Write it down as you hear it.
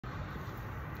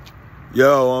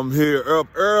Yo, I'm here up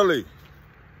early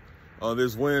on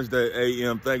this Wednesday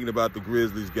a.m. thinking about the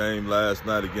Grizzlies game last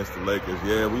night against the Lakers.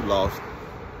 Yeah, we lost.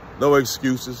 No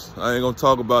excuses. I ain't gonna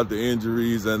talk about the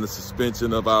injuries and the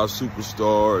suspension of our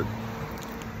superstar.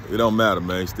 It don't matter,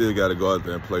 man. Still got to go out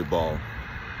there and play ball.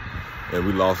 And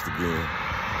we lost again.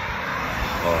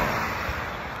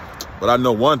 But I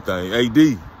know one thing, AD,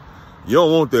 you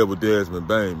don't want that with Desmond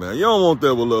Bane, man. You don't want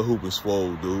that with Lil Hoop and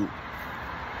Swole, dude.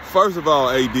 First of all,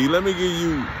 AD, let me give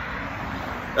you,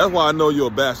 that's why I know you're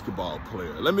a basketball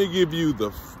player. Let me give you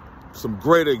some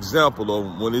great example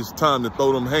of when it's time to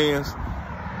throw them hands.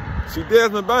 See,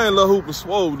 Desmond Bane, Lil Hoop and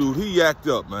Swole, dude, he yacked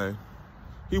up, man.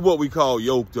 He what we call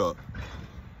yoked up.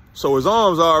 So his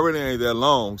arms already ain't that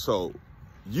long, so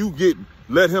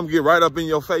let him get right up in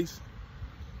your face.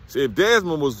 See, if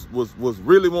Desmond was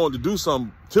really wanting to do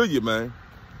something to you, man,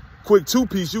 quick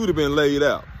two-piece, you would have been laid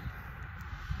out.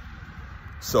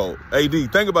 So, AD,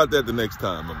 think about that the next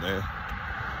time, my man.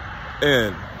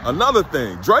 And another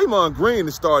thing, Draymond Green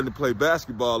is starting to play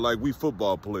basketball like we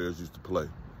football players used to play.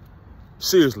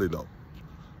 Seriously, though.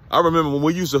 I remember when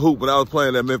we used to hoop when I was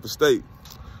playing at Memphis State.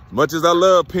 Much as I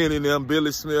love Penny and them,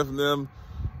 Billy Smith and them,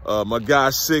 my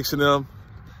guy Six and them,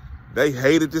 they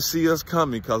hated to see us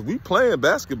coming because we playing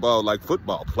basketball like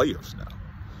football players now.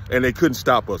 And they couldn't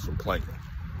stop us from playing.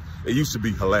 It used to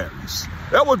be hilarious.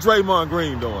 That's what Draymond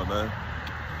Green doing, man.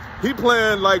 He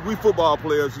playing like we football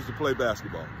players used to play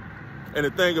basketball. And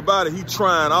the thing about it, he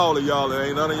trying all of y'all, and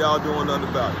ain't none of y'all doing nothing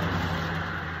about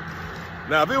it.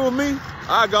 Now, if it was me,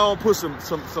 I'd go and put some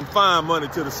fine money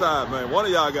to the side, man. One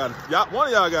of y'all got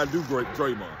to do great,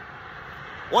 Draymond.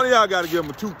 One of y'all got to give him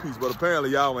a two-piece, but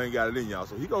apparently y'all ain't got it in y'all.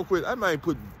 So he gonna quit. That man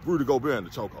put Rudy Gobert in the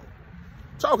chokehold.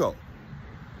 Chokehold.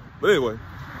 But anyway,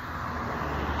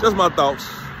 just my thoughts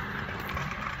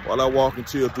while I walk and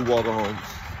chill through Walker Homes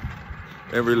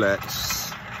and relax.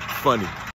 Funny.